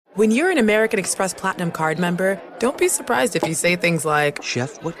When you're an American Express Platinum Card member, don't be surprised if you say things like,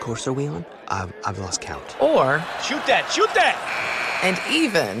 "Chef, what course are we on? I've lost count." Or, Shoot that! And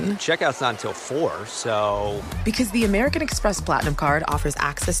even, Checkout's not until 4, so... Because the American Express Platinum Card offers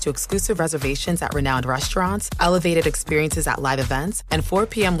access to exclusive reservations at renowned restaurants, elevated experiences at live events, and 4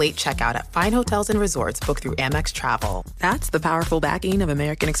 p.m. late checkout at fine hotels and resorts booked through Amex Travel. That's the powerful backing of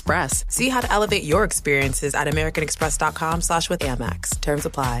American Express. See how to elevate your experiences at americanexpress.com/withAmex. Terms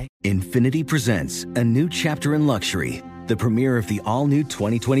apply. Infiniti presents a new chapter in luxury, the premiere of the all-new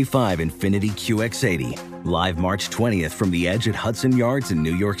 2025 Infiniti QX80, live March 20th from the Edge at Hudson Yards in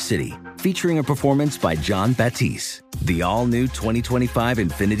New York City, featuring a performance by Jon Batiste. The all-new 2025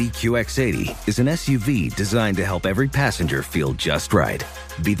 Infiniti QX80 is an SUV designed to help every passenger feel just right.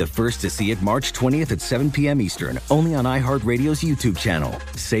 Be the first to see it March 20th at 7 p.m. Eastern, only on iHeartRadio's YouTube channel.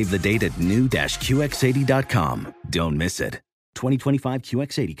 Save the date at new-QX80.com. Don't miss it. 2025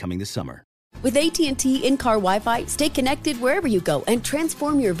 QX80 coming this summer. With AT&T in-car Wi-Fi, stay connected wherever you go and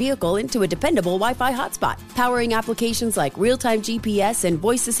transform your vehicle into a dependable Wi-Fi hotspot. Powering applications like real-time GPS and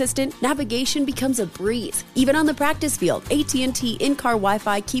voice assistant, navigation becomes a breeze. Even on the practice field, AT&T in-car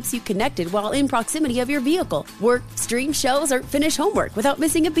Wi-Fi keeps you connected while in proximity of your vehicle. Work, stream shows, or finish homework without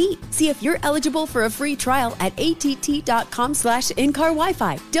missing a beat. See if you're eligible for a free trial at att.com/in-car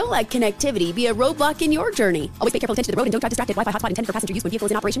Wi-Fi. Don't let connectivity be a roadblock in your journey. Always pay careful attention to the road and don't drive distracted. Wi-Fi hotspot intended for passenger use when vehicle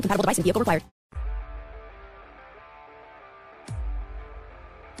is in operation. Compatible device and vehicle required.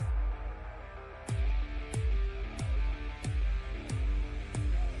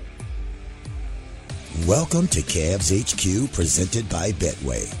 Welcome to Cavs HQ, presented by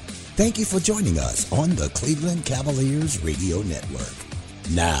Betway. Thank you for joining us on the Cleveland Cavaliers Radio Network.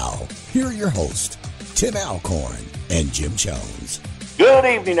 Now, here are your hosts, Tim Alcorn and Jim Jones. Good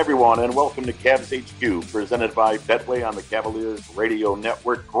evening, everyone, and welcome to Cavs HQ, presented by Betway on the Cavaliers Radio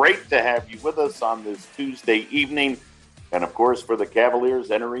Network. Great to have you with us on this Tuesday evening. And, of course, for the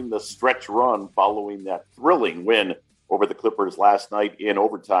Cavaliers entering the stretch run following that thrilling win over the Clippers last night in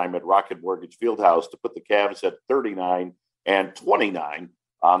overtime at Rocket Mortgage Fieldhouse to put the Cavs at 39-29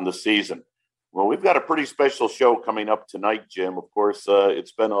 on the season. Well, we've got a pretty special show coming up tonight, Jim. Of course,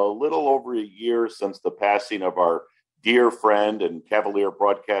 it's been a little over a year since the passing of our dear friend and Cavalier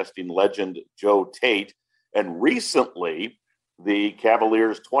broadcasting legend, Joe Tate. And recently, the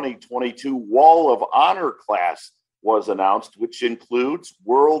Cavaliers 2022 Wall of Honor class was announced, which includes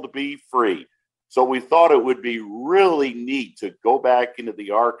World Be Free. So we thought it would be really neat to go back into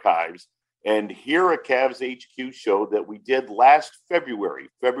the archives and hear a Cavs HQ show that we did last February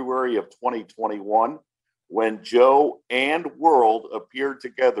of 2021, when Joe and World appeared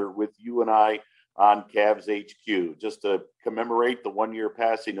together with you and I on Cavs HQ, just to commemorate the one-year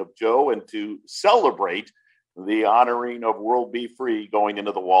passing of Joe and to celebrate the honoring of World Be Free going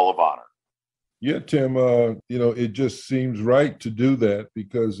into the Wall of Honor. Yeah, Tim, it just seems right to do that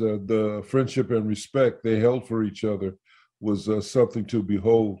because the friendship and respect they held for each other was something to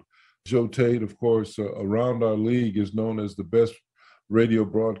behold. Joe Tate, of course, around our league is known as the best radio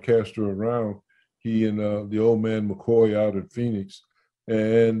broadcaster around. He and the old man McCoy out at Phoenix.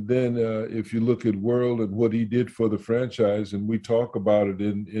 And then if you look at World and what he did for the franchise, and we talk about it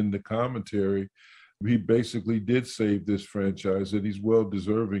in the commentary, he basically did save this franchise, and he's well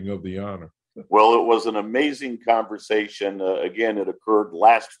deserving of the honor. Well, it was an amazing conversation. Again, it occurred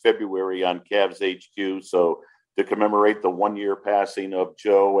last February on Cavs HQ. So to commemorate the one-year passing of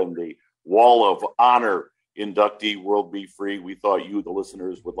Joe and the Wall of Honor inductee World Be Free, we thought you, the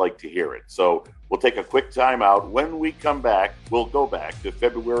listeners, would like to hear it. So we'll take a quick time out. When we come back, we'll go back to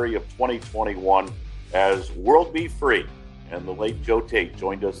February of 2021 as World Be Free and the late Joe Tate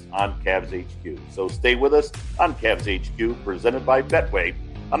joined us on Cavs HQ. So stay with us on Cavs HQ, presented by Betway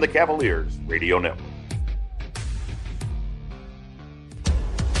on the Cavaliers Radio Network.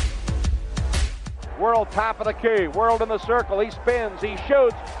 World top of the key. World in the circle. He spins. He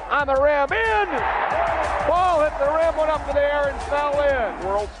shoots on the rim. In! Ball hit the rim, went up in the air and fell in.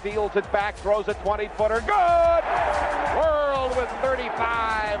 World steals it back, throws a 20-footer. Good! World with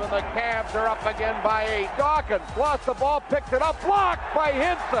 35, and the Cavs are up again by 8. Dawkins lost the ball, picked it up, blocked by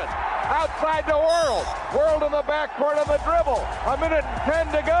Hinson. Outside to World. World in the backcourt of the dribble.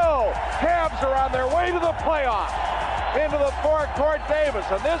 1:10 to go. Cavs are on their way to the playoffs. Into the forecourt Davis,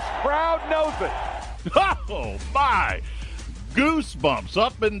 and this crowd knows it. Oh, my. Goosebumps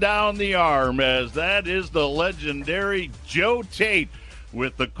up and down the arm, as that is the legendary Joe Tate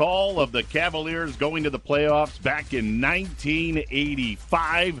with the call of the Cavaliers going to the playoffs back in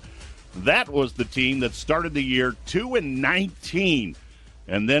 1985. That was the team that started the year 2-19.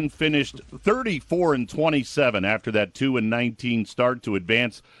 and then finished 34-27 after that 2-19 start to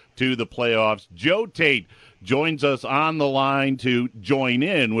advance to the playoffs. Joe Tate joins us on the line to join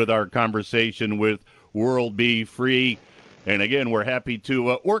in with our conversation with World B. Free. And again, we're happy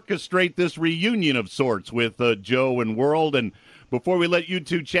to orchestrate this reunion of sorts with Joe and World. And before we let you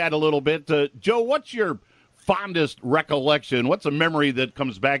two chat a little bit, Joe, what's your fondest recollection? What's a memory that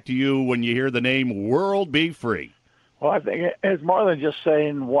comes back to you when you hear the name World B. Free? Well, I think it's more than just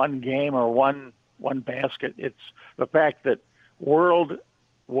saying one game or one basket. It's the fact that World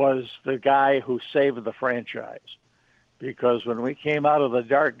was the guy who saved the franchise. Because when we came out of the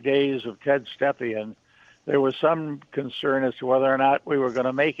dark days of Ted Stepien, there was some concern as to whether or not we were going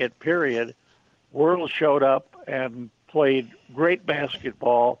to make it, period. World showed up and played great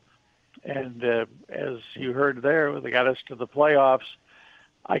basketball. And as you heard there, they got us to the playoffs.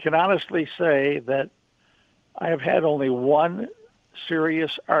 I can honestly say that I have had only one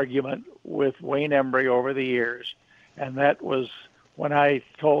serious argument with Wayne Embry over the years, and that was when I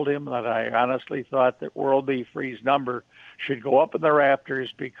told him that I honestly thought that World B. Free's number should go up in the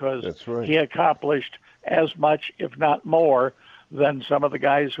rafters because he accomplished as much, if not more, than some of the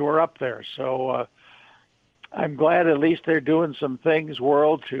guys who are up there. So I'm glad at least they're doing some things,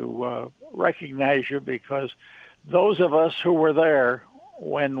 World, to recognize you, because those of us who were there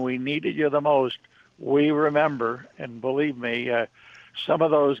when we needed you the most, we remember, and believe me, some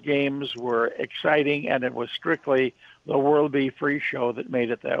of those games were exciting, and it was strictly the World B. Free show that made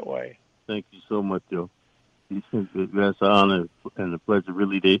it that way. Thank you so much, Joe. That's an honor and a pleasure,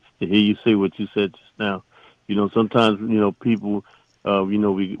 really, to hear you say what you said just now. You know, sometimes, people,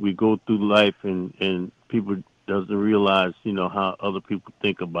 we go through life and people doesn't realize, how other people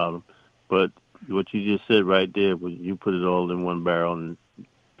think about them. But what you just said right there, when you put it all in one barrel and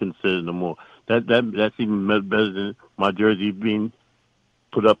consider no more. That's even better than my jersey being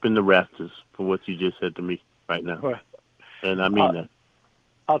put up in the rafters for what you just said to me right now. Well, and I mean that.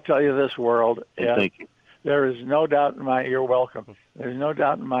 I'll tell you this, World. Yeah, thank you. There is no doubt you're welcome. There's no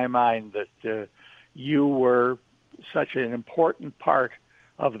doubt in my mind that you were such an important part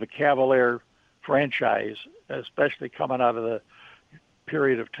of the Cavalier franchise, especially coming out of the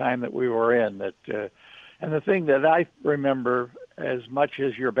period of time that we were in. And the thing that I remember as much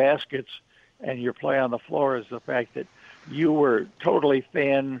as your baskets and your play on the floor is the fact that you were totally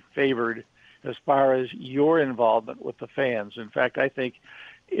fan-favored as far as your involvement with the fans. In fact, I think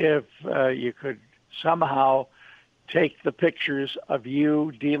if you could somehow take the pictures of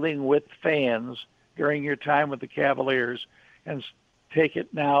you dealing with fans during your time with the Cavaliers and take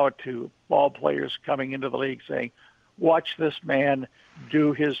it now to ball players coming into the league saying, watch this man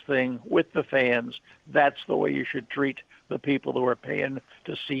do his thing with the fans. That's the way you should treat the people who are paying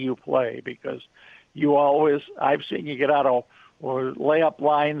to see you play, because you always, I've seen you get out or lay up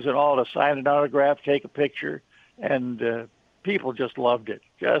lines and all to sign an autograph, take a picture, and people just loved it,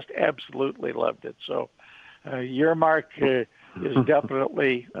 just absolutely loved it. So your mark is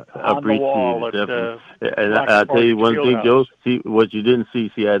definitely on the wall. And I'll tell you one thing, Joe, see, what you didn't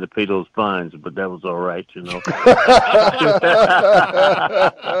see, I had to pay those fines, but that was all right,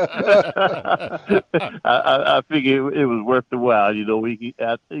 I figured it was worth the while.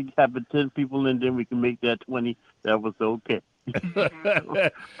 I think having 10 people in, then we can make that 20. That was okay.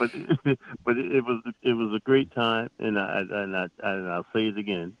 but it was a great time, and I'll say it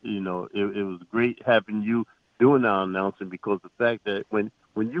again. It was great having you doing our announcing, because the fact that when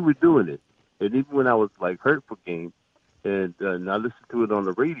you were doing it, and even when I was hurt for games, and I listened to it on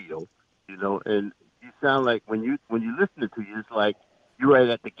the radio, and you sound like when you listen to you, it's like you're right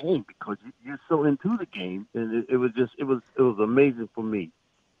at the game, because you're so into the game, and it was amazing for me,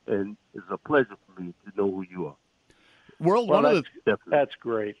 and it's a pleasure for me to know who you are. That's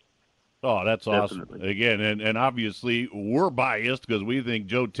great. Oh, that's awesome. Definitely. Again, and obviously we're biased because we think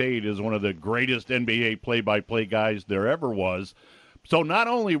Joe Tate is one of the greatest NBA play-by-play guys there ever was. So not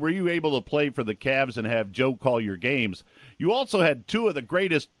only were you able to play for the Cavs and have Joe call your games, you also had two of the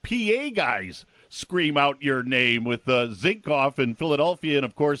greatest PA guys scream out your name with Zinkoff in Philadelphia and,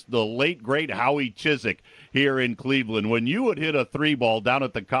 of course, the late, great Howie Chiswick here in Cleveland. When you would hit a three ball down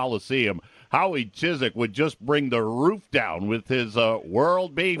at the Coliseum, Howie Chiswick would just bring the roof down with his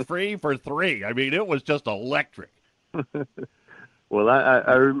World B. Free for three. I mean, it was just electric. Well,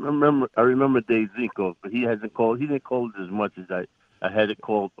 I remember Dave Zinkoff, but he didn't call it as much as I had it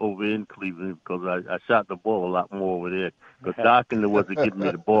called over in Cleveland, because I shot the ball a lot more over there. Because Darkiner wasn't giving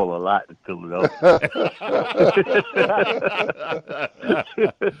me the ball a lot in Philadelphia.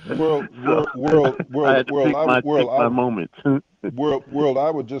 World, I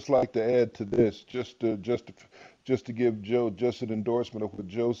would just like to add to this, just to just to give Joe just an endorsement of what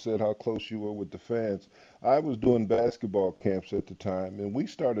Joe said, how close you were with the fans. I was doing basketball camps at the time, and we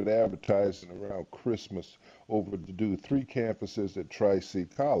started advertising around Christmas over to do 3 campuses at Tri-C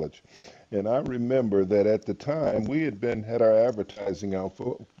College. And I remember that at the time, we had our advertising out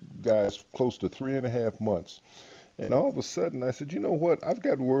for, guys, close to 3.5 months. And all of a sudden, I said, you know what? I've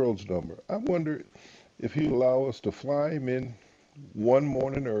got World's number. I wonder if he'd allow us to fly him in one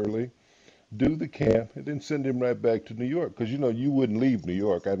morning early, do the camp, and then send him right back to New York. Because, you wouldn't leave New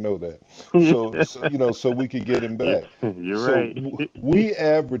York. I know that. So we could get him back. You're right. We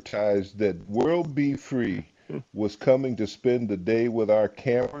advertised that World Be Free was coming to spend the day with our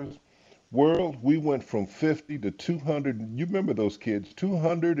campers. World, we went from 50 to 200. You remember those kids?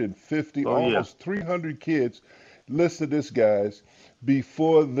 250, almost 300 kids. Listen to this, guys.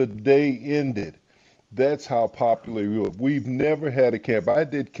 Before the day ended. That's how popular we were. We've never had a camp. I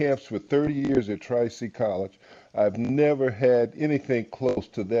did camps for 30 years at Tri-C College. I've never had anything close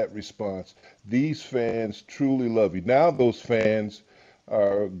to that response. These fans truly love you. Now those fans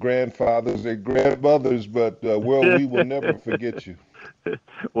are grandfathers, they're grandmothers, but World, we will never forget you.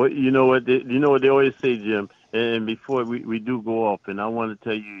 Well, you know what they always say, Jim. And before we do go off, and I want to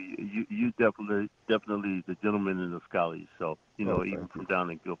tell you, you definitely the gentleman in the scholarly. So even from down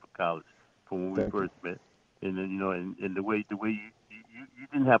in Guilford College. When we first met, and then and the way you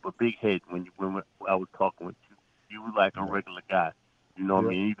didn't have a big head when I was talking with you. You were like a regular guy, what I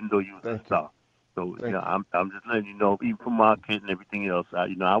mean, even though you was a star. So I'm just letting you know, even from Marquette and everything else,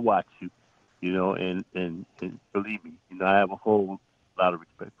 I watch you, and believe me, I have a whole lot of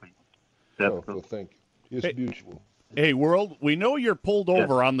respect for you. So thank you. It's mutual. Hey, World, we know you're pulled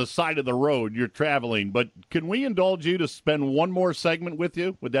over on the side of the road. You're traveling, but can we indulge you to spend one more segment with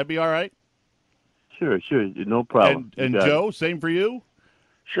you? Would that be all right? Sure, no problem. And Joe, same for you?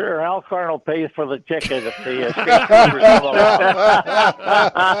 Sure, Al Carnell pays for the ticket if the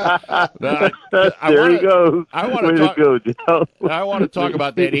There he goes. I want to talk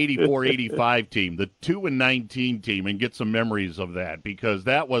about that 84-85 team, the 2-19 team, and get some memories of that, because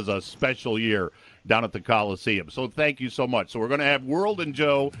that was a special year down at the Coliseum. So thank you so much. So we're going to have World and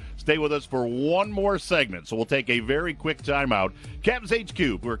Joe stay with us for one more segment. So we'll take a very quick timeout. Cavs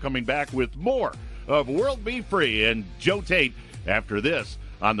HQ, we're coming back with more of World Be Free and Joe Tate after this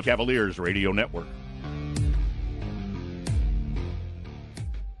on the Cavaliers Radio Network.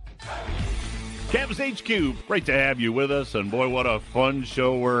 Cavs HQ, great to have you with us, and boy, what a fun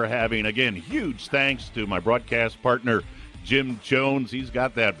show we're having. Again, huge thanks to my broadcast partner, Jim Jones. He's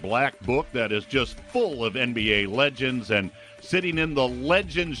got that black book that is just full of NBA legends, and sitting in the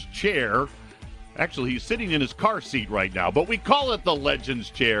Legends chair, actually he's sitting in his car seat right now, but we call it the Legends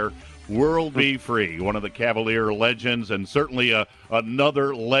chair, World Be Free, one of the Cavalier legends, and certainly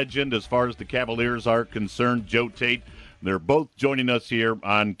another legend as far as the Cavaliers are concerned, Joe Tate. They're both joining us here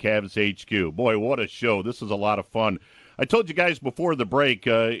on Cavs HQ. Boy, what a show. This is a lot of fun. I told you guys before the break,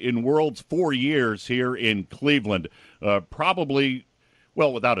 in World's 4 years here in Cleveland, probably,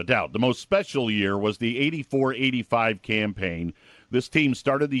 well, without a doubt, the most special year was the 84-85 campaign. This team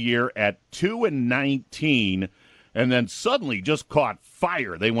started the year at 2-19, and then suddenly just caught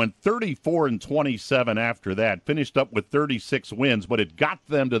fire. They went 34-27 after that, finished up with 36 wins, but it got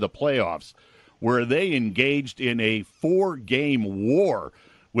them to the playoffs, where they engaged in a 4-game war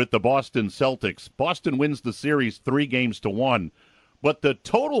with the Boston Celtics. Boston wins the series 3-1, but the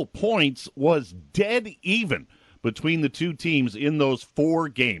total points was dead even between the two teams in those 4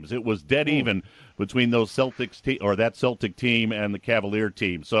 games. It was dead even between those that Celtic team and the Cavalier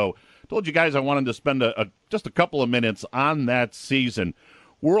team. So told you guys I wanted to spend just a couple of minutes on that season.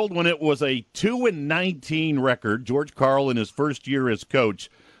 World, when it was a 2-19 record, George Karl in his first year as coach,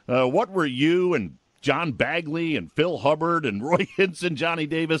 what were you and John Bagley and Phil Hubbard and Roy Hinson, Johnny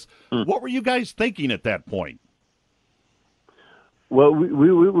Davis, what were you guys thinking at that point? Well,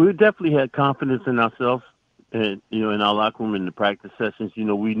 we definitely had confidence in ourselves, and in our locker room, in the practice sessions.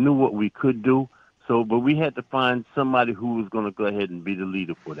 We knew what we could do. But we had to find somebody who was going to go ahead and be the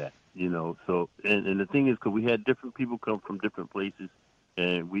leader for that. So and the thing is, because we had different people come from different places,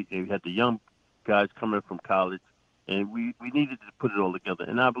 and we had the young guys coming from college, and we needed to put it all together.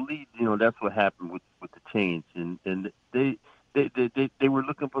 And I believe that's what happened with the change, and they were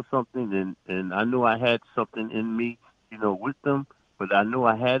looking for something, and I knew I had something in me, with them, but I knew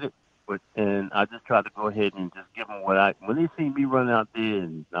I had it. And I just tried to go ahead and just give them when they see me run out there,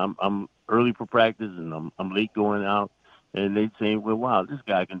 and I'm early for practice and I'm late going out, and they say, well, wow, this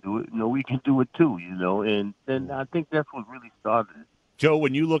guy can do it. We can do it too, and then I think that's what really started it. Joe,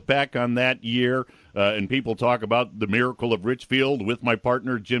 when you look back on that year, and people talk about the miracle of Richfield with my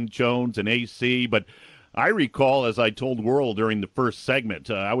partner Jim Jones and AC, but I recall, as I told World during the first segment,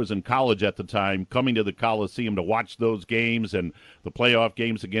 I was in college at the time, coming to the Coliseum to watch those games and the playoff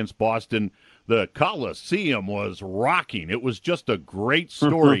games against Boston. The Coliseum was rocking. It was just a great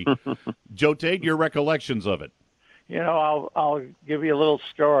story. Joe Tate, your recollections of it? You know, I'll give you a little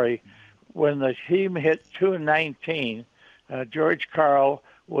story. When the team hit 2-19, George Karl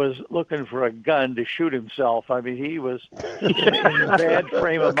was looking for a gun to shoot himself. I mean, he was in a bad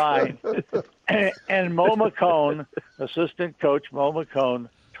frame of mind. And Mo McCone, assistant coach Mo McCone,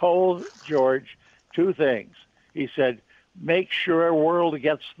 told George two things. He said, make sure World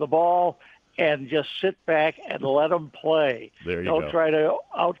gets the ball and just sit back and let them play. Don't try to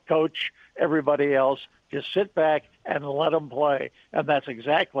outcoach everybody else. Just sit back and let them play. And that's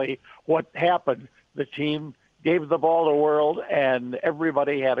exactly what happened. The team gave the ball to World, and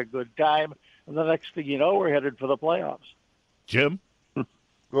everybody had a good time. And the next thing you know, we're headed for the playoffs. Jim?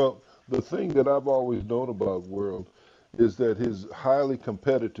 Well, the thing that I've always known about World is that his highly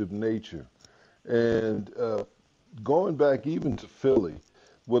competitive nature. And going back even to Philly,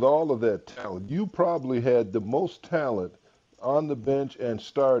 with all of that talent, you probably had the most talent on the bench and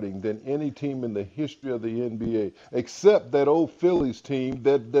starting than any team in the history of the NBA, except that old Phillies team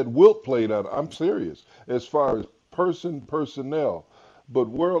that Wilt played on. I'm serious, as far as personnel. But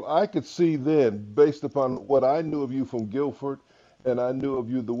World, I could see then, based upon what I knew of you from Guilford, and I knew of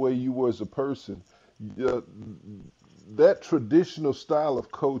you the way you were as a person, that traditional style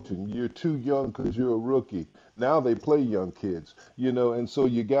of coaching, you're too young because you're a rookie. Now they play young kids, you know, and so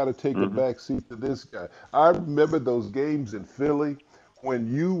you got to take a back seat to this guy. I remember those games in Philly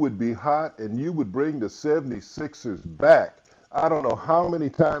when you would be hot and you would bring the 76ers back. I don't know how many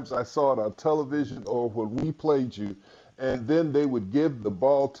times I saw it on television or when we played you, and then they would give the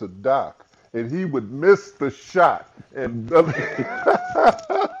ball to Doc, and he would miss the shot. And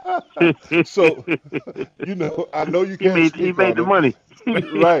so, you know, I know you can't. He made the money.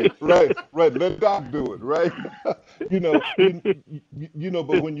 Right. Let Doc do it, right? you know,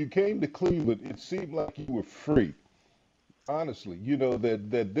 but when you came to Cleveland, it seemed like you were free. Honestly, you know,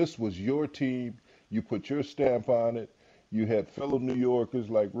 that this was your team. You put your stamp on it. You had fellow New Yorkers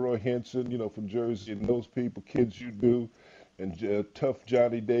like Roy Henson, you know, from Jersey, and those people, kids you knew, and tough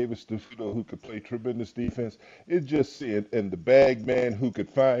Johnny Davis, you know, who could play tremendous defense. It just and the bag man who could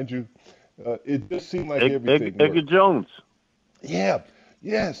find you. It just seemed like everything. Edgar Jones. Yeah.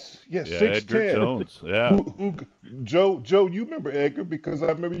 Yes. Yeah, 6'10". Edgar Jones. Yeah. Joe, you remember Edgar because I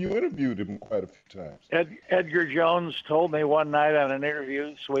remember you interviewed him quite a few times. Edgar Jones told me one night on an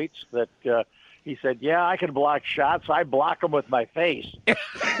interview, Sweets, that he said, "Yeah, I can block shots. I block them with my face."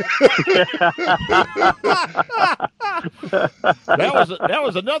 That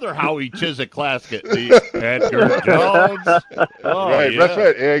was another Howie Chiswick classic. Edgar Jones. Oh, right, yeah. That's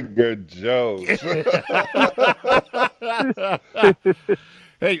right, Edgar Jones.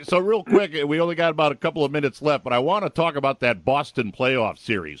 Hey, so real quick, we only got about a couple of minutes left, but I want to talk about that Boston playoff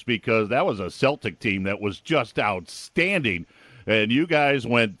series because that was a Celtic team that was just outstanding. And you guys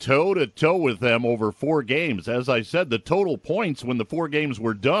went toe-to-toe with them over 4 games. As I said, the total points when the 4 games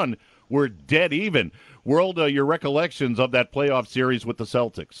were done were dead even. World, your recollections of that playoff series with the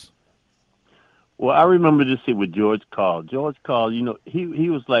Celtics? Well, I remember this here with George Karl. George Karl, you know, he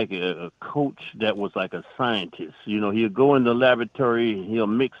was like a coach that was like a scientist. You know, he'll go in the laboratory and he'll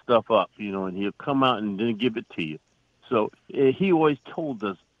mix stuff up, you know, and he'll come out and then give it to you. So he always told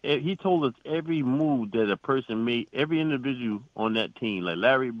us, every move that a person made, every individual on that team, like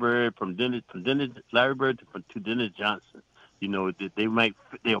Larry Bird Larry Bird to Dennis Johnson. You know,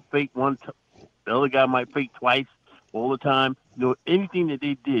 they'll fake one, the other guy might fake twice all the time. You know, anything that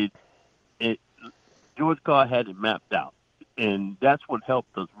they did, George Karl had it mapped out, and that's what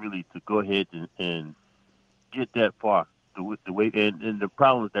helped us really to go ahead and get that far. The way and the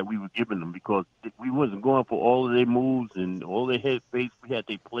problems that we were giving them because we wasn't going for all of their moves and all their head fakes. We had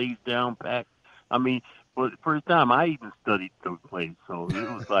their plays down packed. I mean, for the first time, I even studied those plays, so it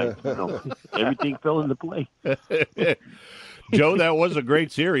was like, you know, everything fell into place. Joe, that was a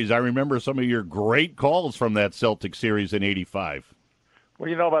great series. I remember some of your great calls from that Celtic series in '85. Well,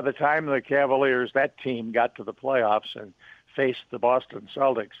 you know, by the time the Cavaliers, that team, got to the playoffs and faced the Boston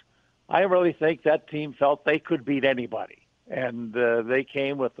Celtics, I really think that team felt they could beat anybody. And they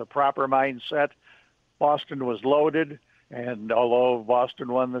came with the proper mindset. Boston was loaded, and although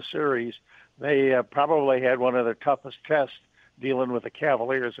Boston won the series, they probably had one of their toughest tests dealing with the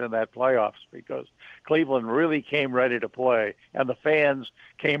Cavaliers in that playoffs because Cleveland really came ready to play, and the fans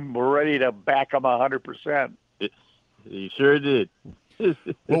came ready to back them 100%. You sure did.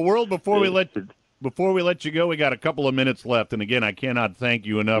 Well, World, before we let Before we let you go, we got a couple of minutes left. And again, I cannot thank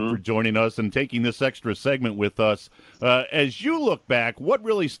you enough for joining us and taking this extra segment with us. As you look back, what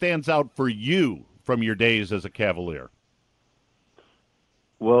really stands out for you from your days as a Cavalier?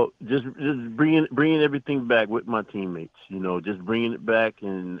 Well, just bringing everything back with my teammates, just bringing it back.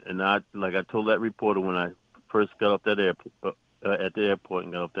 And I told that reporter when I first got off that airport, at the airport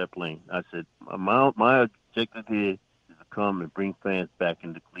and got off that plane, I said, my objective here is to come and bring fans back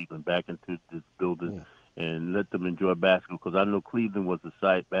into Cleveland, back into this building, and let them enjoy basketball, because I know Cleveland was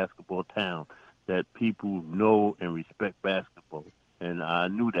a basketball town that people know and respect basketball. And I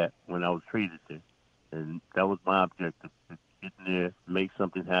knew that when I was traded there. And that was my objective, to get in there, make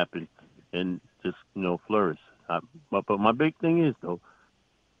something happen, and just, flourish. But my big thing is, though,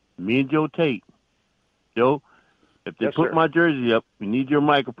 me and Joe Tate. Joe, if they put my jersey up, we need your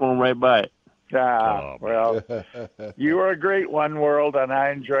microphone right by it. Well, you were a great one, World, and I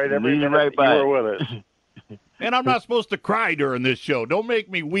enjoyed every minute that you were with us. And I'm not supposed to cry during this show. Don't make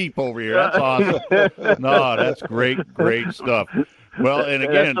me weep over here. That's awesome. No, that's great stuff. Well, and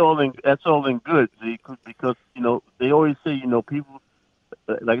again, that's all in good, because they always say, people,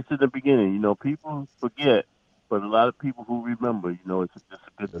 like I said in the beginning, people forget, but a lot of people who remember, it's just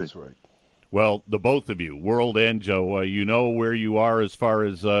a good thing. That's right. Well, the both of you, World and Joe, you know where you are as far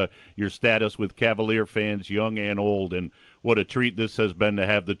as your status with Cavalier fans, young and old, and what a treat this has been to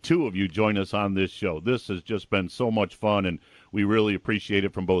have the two of you join us on this show. This has just been so much fun, and we really appreciate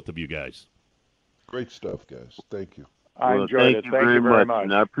it from both of you guys. Great stuff, guys. Thank you. I enjoyed it. Thank you very much.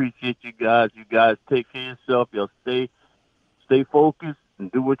 And I appreciate you guys. You guys take care of yourself. Y'all stay focused and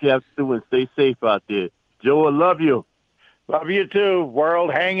do what you have to do, and stay safe out there. Joe, I love you. Love you too,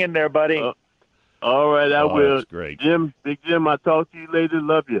 World. Hang in there, buddy. All right, I will. That's great. Jim, Big Jim, I'll talk to you later.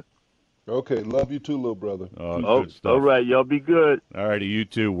 Love you. Okay, love you too, little brother. Good stuff. All right, y'all be good. All righty, you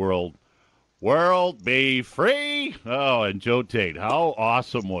too, World. World, be free. Oh, and Joe Tate, how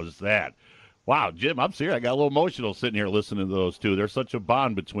awesome was that? Wow, Jim, I'm serious. I got a little emotional sitting here listening to those two. There's such a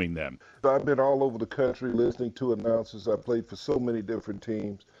bond between them. I've been all over the country listening to announcers. I played for so many different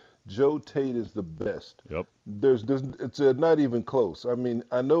teams. Joe Tate is the best. Yep. It's not even close. I mean,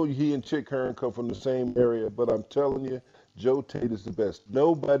 I know he and Chick Hearn come from the same area, but I'm telling you, Joe Tate is the best.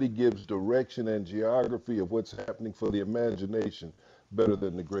 Nobody gives direction and geography of what's happening for the imagination better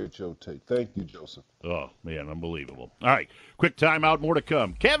than the great Joe Tate. Thank you, Joseph. Oh, man, unbelievable. All right, quick timeout, more to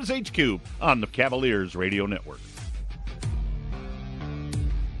come. Cavs HQ on the Cavaliers Radio Network.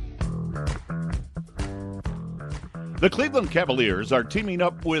 The Cleveland Cavaliers are teaming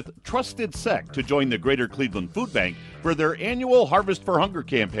up with Trusted Sec to join the Greater Cleveland Food Bank for their annual Harvest for Hunger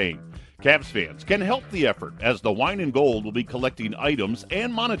campaign. Cavs fans can help the effort, as the Wine and Gold will be collecting items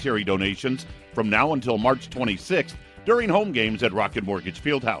and monetary donations from now until March 26th during home games at Rocket Mortgage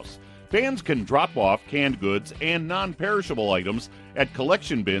Fieldhouse. Fans can drop off canned goods and non-perishable items at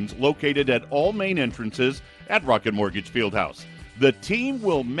collection bins located at all main entrances at Rocket Mortgage Fieldhouse. The team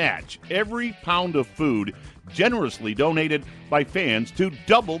will match every pound of food generously donated by fans to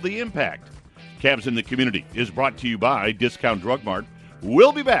double the impact. Cavs in the Community is brought to you by Discount Drug Mart.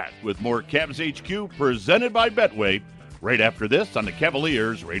 We'll be back with more Cavs HQ presented by Betway right after this on the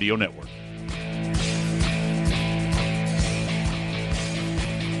Cavaliers Radio Network.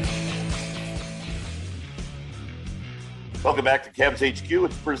 Welcome back to Cavs HQ.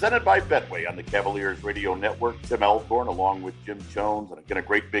 It's presented by Betway on the Cavaliers Radio Network. Tim Elthorn along with Jim Jones. And again, a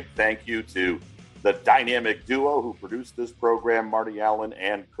great big thank you to the dynamic duo who produced this program, Marty Allen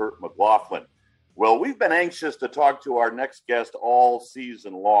and Kurt McLaughlin. Well, we've been anxious to talk to our next guest all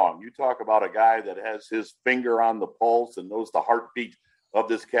season long. You talk about a guy that has his finger on the pulse and knows the heartbeat of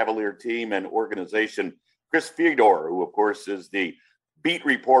this Cavalier team and organization. Chris Fedor, who of course is the beat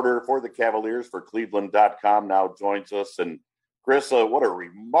reporter for the Cavaliers for Cleveland.com, now joins us. And Chris, what a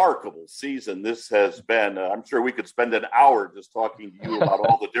remarkable season this has been. I'm sure we could spend an hour just talking to you about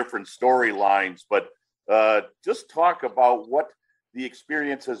all the different storylines, but just talk about what the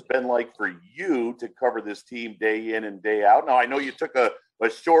experience has been like for you to cover this team day in and day out. Now, I know you took a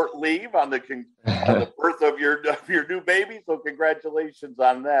short leave on the birth of your new baby, so congratulations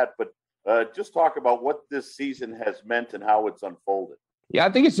on that. But just talk about what this season has meant and how it's unfolded. Yeah,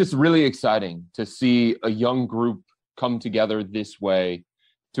 I think it's just really exciting to see a young group come together this way,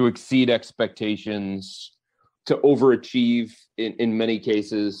 to exceed expectations, to overachieve in many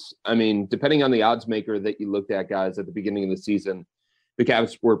cases. I mean, depending on the odds maker that you looked at, guys, at the beginning of the season, the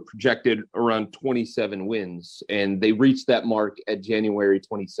Cavs were projected around 27 wins, and they reached that mark at January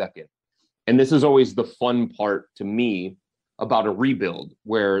 22nd. And this is always the fun part to me about a rebuild,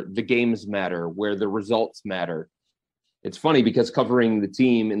 where the games matter, where the results matter. It's funny because covering the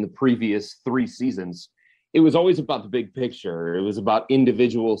team in the previous 3 seasons, it was always about the big picture. It was about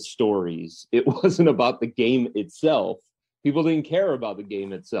individual stories. It wasn't about the game itself. People didn't care about the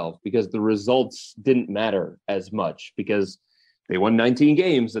game itself because the results didn't matter as much because they won 19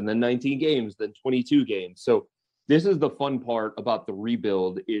 games and then 19 games, then 22 games. So this is the fun part about the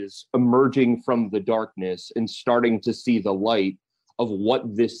rebuild, is emerging from the darkness and starting to see the light of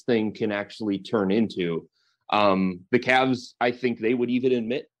what this thing can actually turn into. The Cavs, I think they would even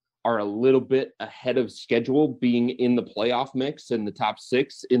admit, are a little bit ahead of schedule, being in the playoff mix in the top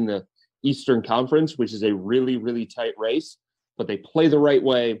 6 in the Eastern Conference, which is a really, really tight race, but they play the right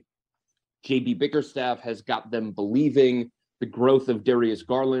way. JB Bickerstaff has got them believing. The growth of Darius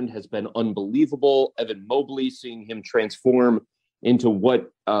Garland has been unbelievable. Evan Mobley, seeing him transform into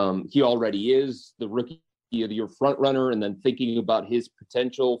what he already is, the rookie of the year front runner, and then thinking about his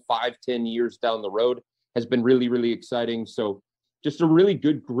potential 5-10 years down the road has been really, really exciting. So just a really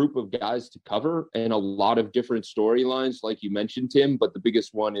good group of guys to cover and a lot of different storylines, like you mentioned, Tim. But the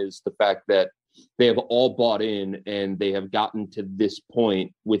biggest one is the fact that they have all bought in and they have gotten to this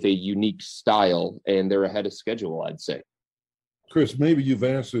point with a unique style, and they're ahead of schedule, I'd say. Chris, maybe you've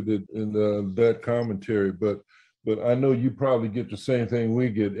answered it in that commentary, but I know you probably get the same thing we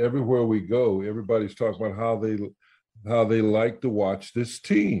get. Everywhere we go, everybody's talking about how they like to watch this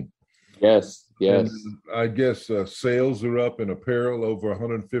team. Yes. And I guess sales are up in apparel over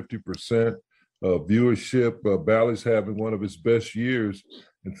 150%. Viewership, Bally's having one of its best years.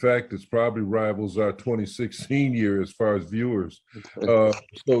 In fact, it's probably rivals our 2016 year as far as viewers.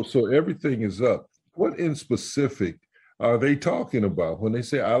 So everything is up. What in specific are they talking about when they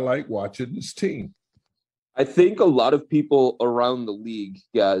say, I like watching this team? I think a lot of people around the league,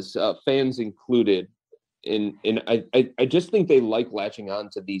 guys, fans included, and I just think they like latching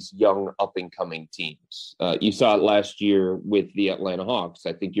on to these young up-and-coming teams. You saw it last year with the Atlanta Hawks.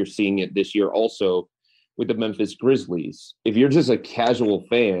 I think you're seeing it this year also with the Memphis Grizzlies. If you're just a casual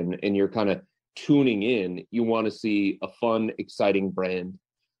fan and you're kind of tuning in, you want to see a fun, exciting brand.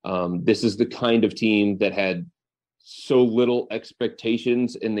 This is the kind of team that had so little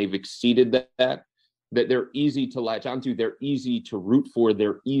expectations, and they've exceeded that they're easy to latch onto. They're easy to root for.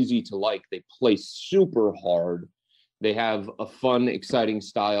 They're easy to like. They play super hard. They have a fun, exciting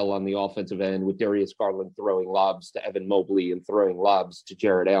style on the offensive end with Darius Garland throwing lobs to Evan Mobley and throwing lobs to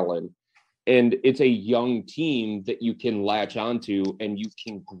Jared Allen. And it's a young team that you can latch onto and you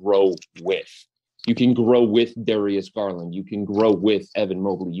can grow with. You can grow with Darius Garland. You can grow with Evan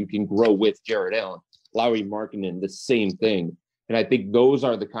Mobley. You can grow with Jared Allen. Lauri Markkanen, the same thing. And I think those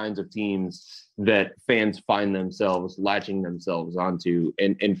are the kinds of teams that fans find themselves latching themselves onto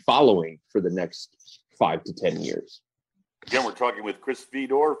and following for the next 5 to 10 years. Again, we're talking with Chris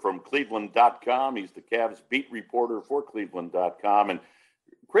Fedor from Cleveland.com. He's the Cavs beat reporter for Cleveland.com. And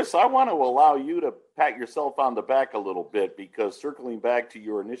Chris, I want to allow you to pat yourself on the back a little bit, because circling back to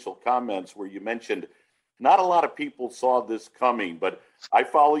your initial comments where you mentioned not a lot of people saw this coming, but I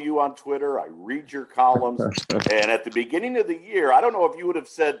follow you on Twitter. I read your columns. And at the beginning of the year, I don't know if you would have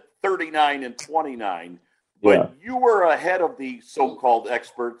said 39 and 29, but you were ahead of the so-called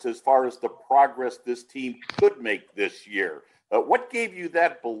experts as far as the progress this team could make this year. What gave you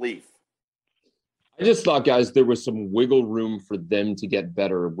that belief? I just thought, guys, there was some wiggle room for them to get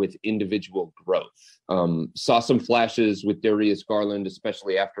better with individual growth. Saw some flashes with Darius Garland,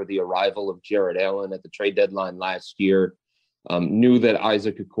 especially after the arrival of Jared Allen at the trade deadline last year. Knew that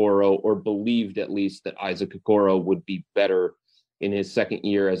Isaac Okoro, or believed at least that Isaac Okoro would be better in his second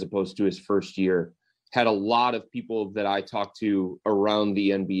year as opposed to his first year. Had a lot of people that I talked to around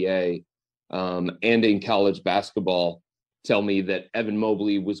the NBA and in college basketball tell me that Evan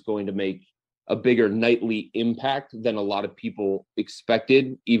Mobley was going to make a bigger nightly impact than a lot of people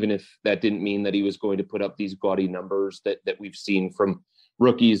expected, even if that didn't mean that he was going to put up these gaudy numbers that we've seen from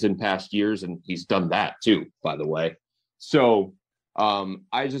rookies in past years. And he's done that too, by the way. So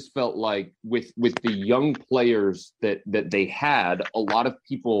I just felt like with the young players that they had, a lot of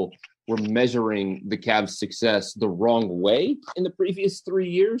people were measuring the Cavs' success the wrong way in the previous 3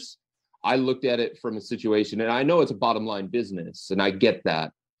 years. I looked at it from a situation, and I know it's a bottom line business, and I get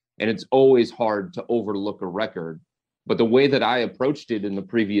that. And it's always hard to overlook a record. But the way that I approached it in the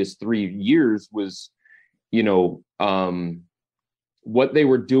previous 3 years was, what they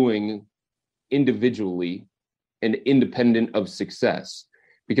were doing individually and independent of success.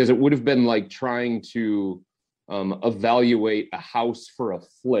 Because it would have been like trying to evaluate a house for a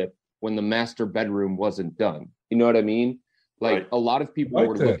flip when the master bedroom wasn't done. You know what I mean? Like a lot of people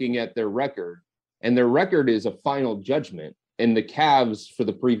were looking at their record, and their record is a final judgment. And the Cavs for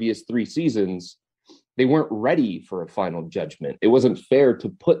the previous 3 seasons they weren't ready for a final judgment. It wasn't fair to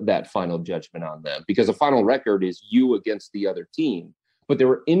put that final judgment on them because a final record is you against the other team. But there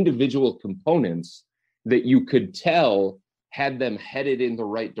were individual components that you could tell had them headed in the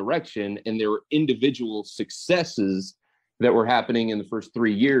right direction. And there were individual successes that were happening in the first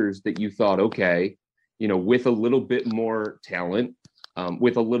 3 years that you thought, okay, with a little bit more talent,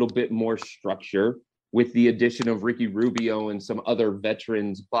 with a little bit more structure, with the addition of Ricky Rubio and some other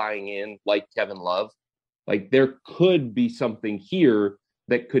veterans buying in, like Kevin Love, like there could be something here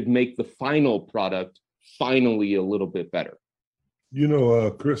that could make the final product finally a little bit better.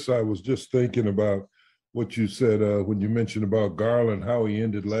 Chris, I was just thinking about what you said when you mentioned about Garland, how he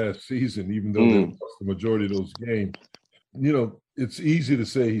ended last season, even though they lost the majority of those games. It's easy to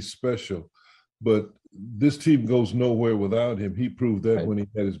say he's special, but this team goes nowhere without him. He proved that when he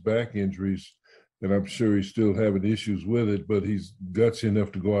had his back injuries, and I'm sure he's still having issues with it, but he's gutsy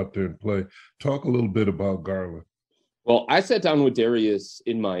enough to go out there and play. Talk a little bit about Garland. Well, I sat down with Darius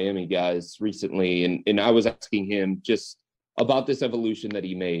in Miami, guys, recently, and I was asking him just about this evolution that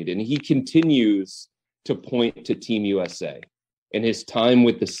he made. And he continues to point to Team USA and his time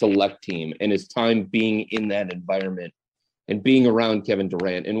with the select team and his time being in that environment and being around Kevin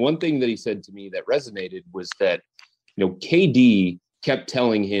Durant. And one thing that he said to me that resonated was that, KD kept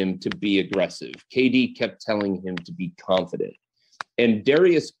telling him to be aggressive. KD kept telling him to be confident. And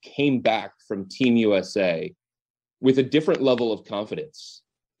Darius came back from Team USA with a different level of confidence.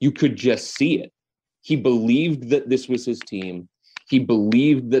 You could just see it. He believed that this was his team. He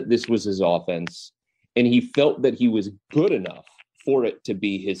believed that this was his offense. And he felt that he was good enough for it to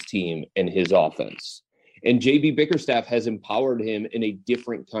be his team and his offense. And JB Bickerstaff has empowered him in a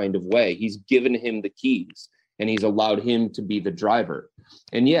different kind of way. He's given him the keys and he's allowed him to be the driver.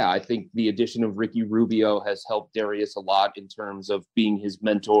 And yeah, I think the addition of Ricky Rubio has helped Darius a lot in terms of being his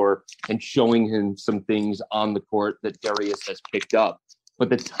mentor and showing him some things on the court that Darius has picked up. But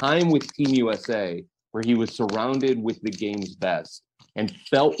the time with Team USA, where he was surrounded with the game's best and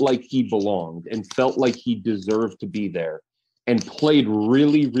felt like he belonged and felt like he deserved to be there and played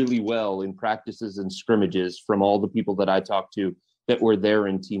really, really well in practices and scrimmages from all the people that I talked to that were there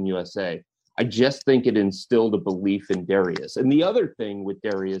in Team USA. I just think it instilled a belief in Darius. And the other thing with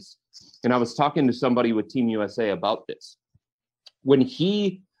Darius, and I was talking to somebody with Team USA about this,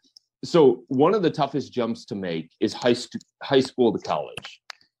 so one of the toughest jumps to make is high school to college.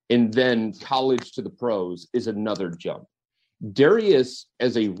 And then college to the pros is another jump. Darius,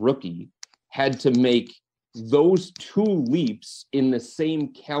 as a rookie, had to make those two leaps in the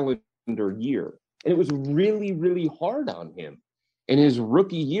same calendar year. And it was really, really hard on him. And his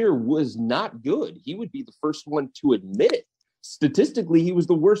rookie year was not good. He would be the first one to admit it. Statistically, he was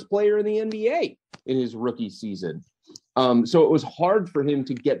the worst player in the NBA in his rookie season. So it was hard for him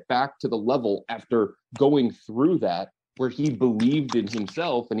to get back to the level after going through that, where he believed in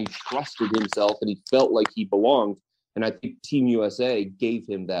himself and he trusted himself and he felt like he belonged. And I think Team USA gave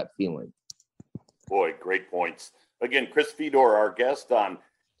him that feeling. Boy, great points. Again, Chris Fedor, our guest on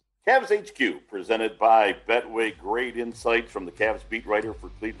Cavs HQ, presented by Betway. Great insights from the Cavs beat writer for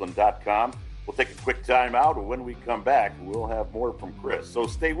Cleveland.com. We'll take a quick time out, and when we come back, we'll have more from Chris. So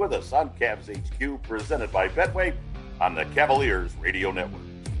stay with us on Cavs HQ, presented by Betway on the Cavaliers Radio Network.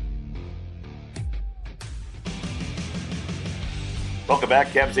 Welcome back,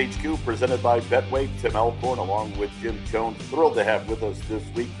 Cavs HQ, presented by Betway. Tim Alcorn along with Jim Jones. Thrilled to have with us this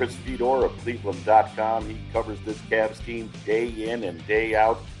week Chris Fedor of Cleveland.com. He covers this Cavs team day in and day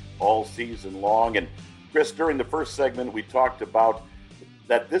out all season long. And Chris, during the first segment, we talked about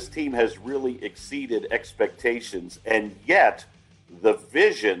that this team has really exceeded expectations, and yet the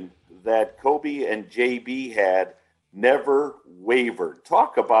vision that Kobe and JB had never wavered.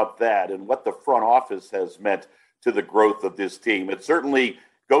 Talk about that and what the front office has meant to the growth of this team. It certainly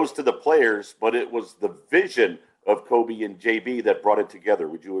goes to the players, but it was the vision of Kobe and JB that brought it together.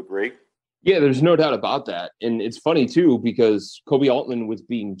 Would you agree? Yeah, there's no doubt about that. And it's funny, too, because Kobe Altman was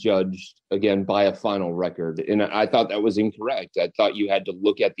being judged, again, by a final record. And I thought that was incorrect. I thought you had to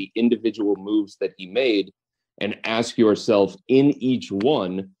look at the individual moves that he made and ask yourself, in each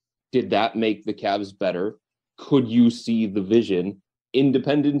one, did that make the Cavs better? Could you see the vision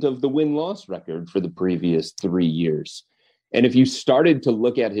independent of the win-loss record for the previous 3 years? And if you started to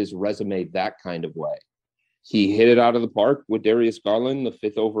look at his resume that kind of way, he hit it out of the park with Darius Garland, the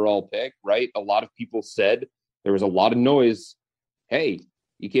 5th overall pick, right? A lot of people said, there was a lot of noise. Hey,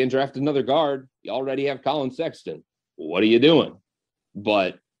 you can't draft another guard. You already have Colin Sexton. What are you doing?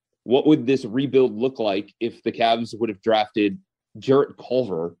 But what would this rebuild look like if the Cavs would have drafted Jarrett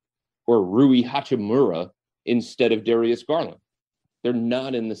Culver or Rui Hachimura instead of Darius Garland? They're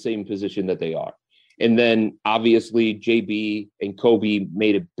not in the same position that they are. And then obviously JB and Kobe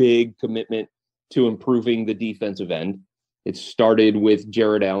made a big commitment to improving the defensive end. It started with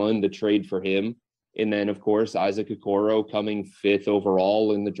Jared Allen, the trade for him. And then, of course, Isaac Okoro coming 5th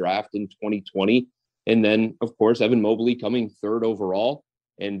overall in the draft in 2020. And then, of course, Evan Mobley coming 3rd overall.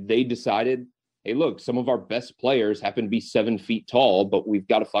 And they decided, hey, look, some of our best players happen to be 7 feet tall, but we've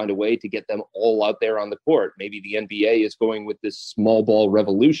got to find a way to get them all out there on the court. Maybe the NBA is going with this small ball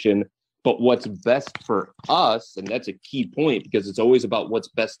revolution, but what's best for us, and that's a key point because it's always about what's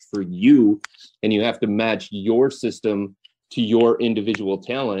best for you, and you have to match your system to your individual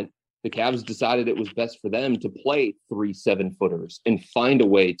talent. The Cavs decided it was best for them to play 3 7-footers and find a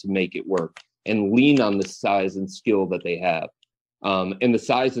way to make it work and lean on the size and skill that they have. And the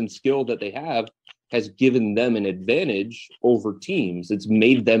size and skill that they have has given them an advantage over teams. It's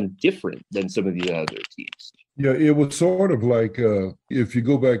made them different than some of the other teams. Yeah, it was sort of like, if you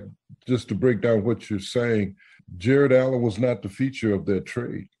go back just to break down what you're saying, Jared Allen was not the feature of that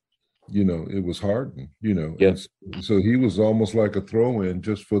trade. It was Harden, Yes. So he was almost like a throw-in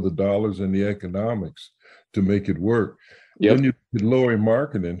just for the dollars and the economics to make it work. Yep. Then you had Lauri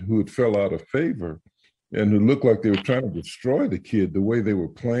Markkanen, who had fell out of favor and who looked like they were trying to destroy the kid, the way they were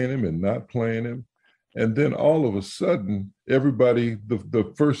playing him and not playing him. And then all of a sudden, everybody,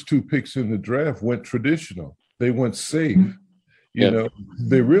 the first 2 picks in the draft went traditional. They went safe.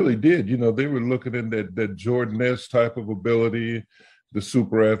 They really did. They were looking at that Jordan-esque type of ability, the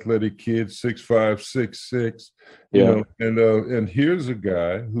super athletic kid, 6'5", 6'6", and here's a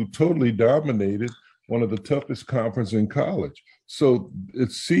guy who totally dominated one of the toughest conferences in college. So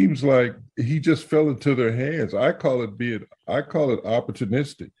it seems like he just fell into their hands. I call it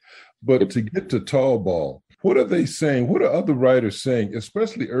opportunistic. But to get to tall ball, what are they saying? What are other writers saying,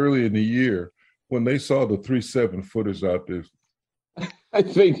 especially early in the year when they saw the 3 7-footers out there? I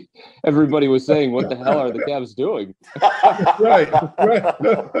think everybody was saying, what the hell are the Cavs doing? Right.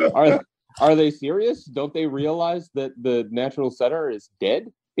 Are they serious? Don't they realize that the natural center is dead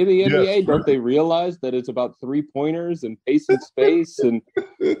in the NBA? Yes, Don't they realize that it's about 3-pointers and pace and space and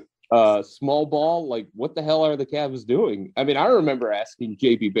small ball? Like, what the hell are the Cavs doing? I mean, I remember asking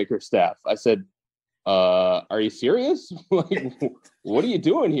JB Bickerstaff, I said, are you serious? Like, what are you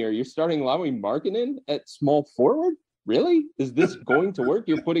doing here? You're starting Lauri Markkanen at small forward? Really? Is this going to work?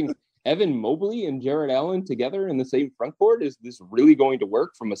 You're putting Evan Mobley and Jared Allen together in the same front court? Is this really going to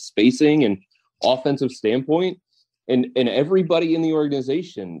work from a spacing and offensive standpoint? And everybody in the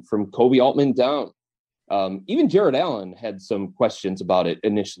organization, from Kobe Altman down, even Jared Allen had some questions about it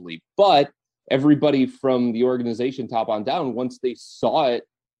initially, but everybody from the organization top on down, once they saw it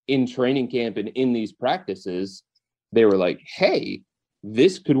in training camp and in these practices, they were like, hey,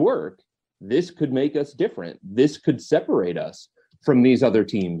 this could work. This could make us different. This could separate us from these other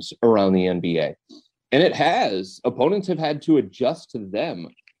teams around the NBA. And it has. Opponents have had to adjust to them,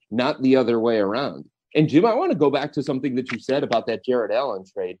 not the other way around. And Jim, I want to go back to something that you said about that Jared Allen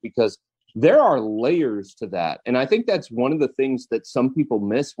trade, because there are layers to that. And I think that's one of the things that some people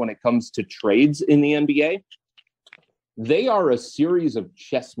miss when it comes to trades in the NBA. They are a series of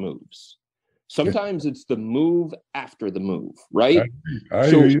chess moves. Sometimes it's the move after the move, right? I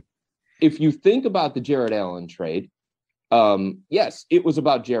hear you. If you think about the Jared Allen trade, yes, it was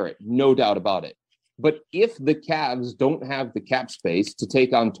about Jared, no doubt about it. But if the Cavs don't have the cap space to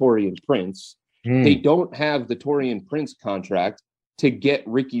take on Taurean Prince, they don't have the Taurean Prince contract to get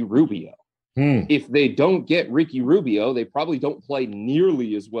Ricky Rubio. If they don't get Ricky Rubio, they probably don't play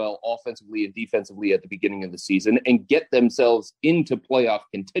nearly as well offensively and defensively at the beginning of the season and get themselves into playoff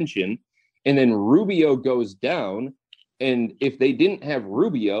contention. And then Rubio goes down. And if they didn't have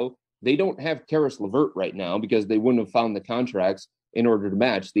Rubio, they don't have Karis LeVert right now because they wouldn't have found the contracts in order to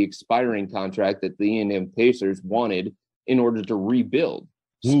match the expiring contract that the Indiana Pacers wanted in order to rebuild.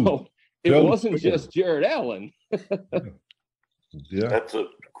 So it wasn't just Jared Allen. Yeah, that's a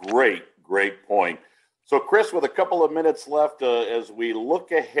great point. So, Chris, with a couple of minutes left, as we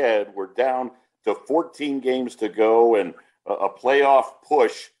look ahead, we're down to 14 games to go and a playoff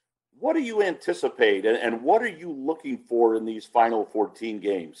push. What do you anticipate, and what are you looking for in these final 14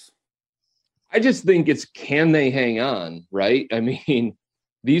 games? I just think it's, can they hang on, right? I mean,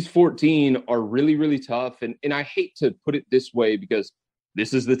 these 14 are really, really tough. And I hate to put it this way because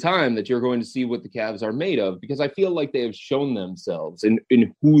this is the time that you're going to see what the Cavs are made of, because I feel like they have shown themselves in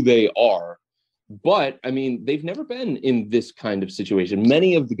who they are. But, I mean, they've never been in this kind of situation.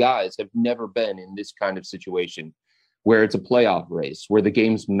 Many of the guys have never been in this kind of situation where it's a playoff race, where the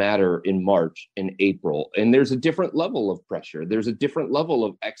games matter in March and April. And there's a different level of pressure. There's a different level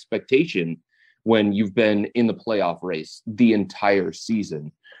of expectation when you've been in the playoff race the entire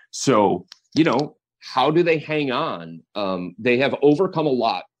season. So, you know, how do they hang on? They have overcome a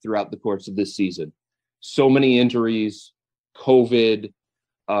lot throughout the course of this season. So many injuries, COVID.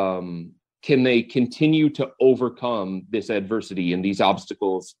 Can they continue to overcome this adversity and these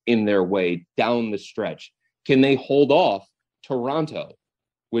obstacles in their way down the stretch? Can they hold off Toronto,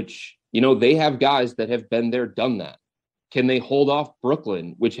 which, they have guys that have been there, done that? Can they hold off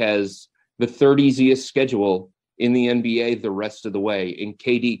Brooklyn, which has the third easiest schedule in the NBA the rest of the way, and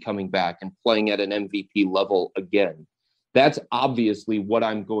KD coming back and playing at an MVP level again? That's obviously what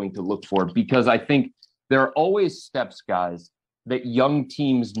I'm going to look for, because I think there are always steps, guys, that young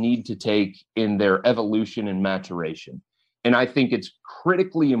teams need to take in their evolution and maturation. And I think it's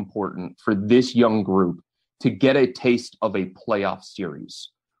critically important for this young group to get a taste of a playoff series.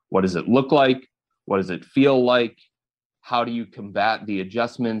 What does it look like? What does it feel like? How do you combat the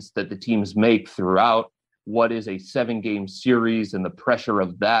adjustments that the teams make throughout? What is a 7-game series and the pressure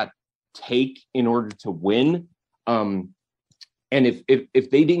of that take in order to win? And if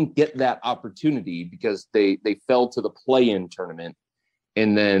they didn't get that opportunity because they fell to the play-in tournament,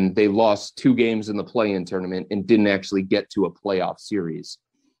 and then they lost 2 games in the play-in tournament and didn't actually get to a playoff series,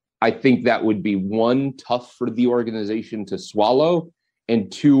 I think that would be, 1, tough for the organization to swallow, and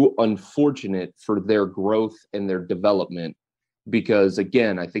 2, unfortunate for their growth and their development. Because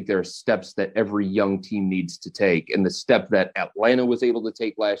again, I think there are steps that every young team needs to take. And the step that Atlanta was able to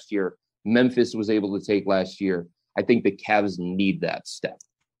take last year, Memphis was able to take last year, I think the Cavs need that step.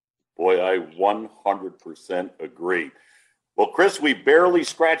 Boy, I 100% agree. Well, Chris, we barely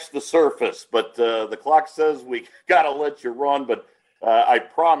scratched the surface, but the clock says we got to let you run. But I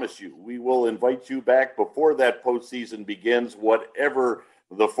promise you, we will invite you back before that postseason begins, whatever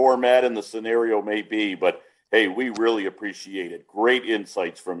the format and the scenario may be. But, hey, we really appreciate it. Great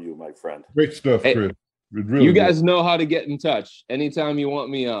insights from you, my friend. Great stuff, Chris. Hey, really you guys know how to get in touch. Anytime you want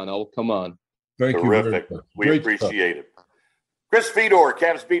me on, I'll come on. Thank you. Terrific. We appreciate it. Chris Fedor,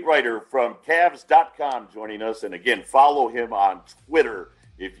 Cavs beat writer from Cavs.com, joining us. And again, follow him on Twitter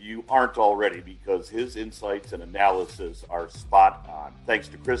if you aren't already, because his insights and analysis are spot on. Thanks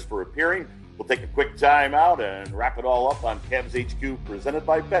to Chris for appearing. We'll take a quick time out and wrap it all up on Cavs HQ, presented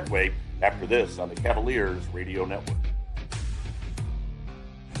by Betway, after this on the Cavaliers Radio Network.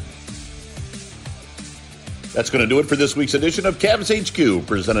 That's going to do it for this week's edition of Cavs HQ,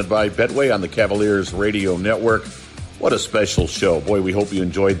 presented by Betway on the Cavaliers Radio Network. What a special show. Boy, we hope you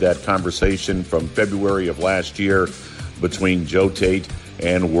enjoyed that conversation from February of last year between Joe Tate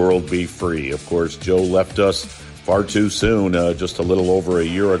and World Be Free. Of course, Joe left us far too soon, just a little over a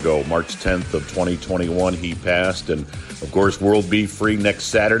year ago. March 10th of 2021, he passed. And, of course, World Be Free next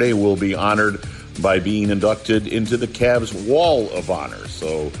Saturday will be honored by being inducted into the Cavs Wall of Honor.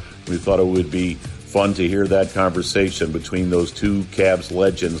 So we thought it would be fun to hear that conversation between those two Cavs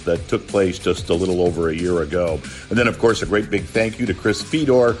legends that took place just a little over a year ago. And then, of course, a great big thank you to Chris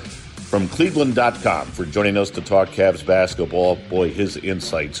Fedor from Cleveland.com for joining us to talk Cavs basketball. Boy, his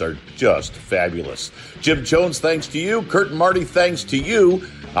insights are just fabulous. Jim Jones, thanks to you. Kurt and Marty, thanks to you.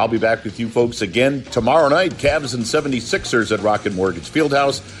 I'll be back with you folks again tomorrow night. Cavs and 76ers at Rocket Mortgage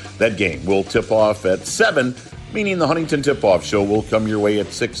Fieldhouse. That game will tip off at 7, meaning the Huntington Tip-Off Show will come your way at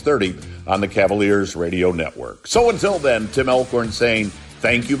 6:30 on the Cavaliers Radio Network. So until then, Tim Elkhorn saying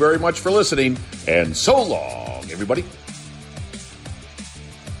thank you very much for listening, and so long, everybody.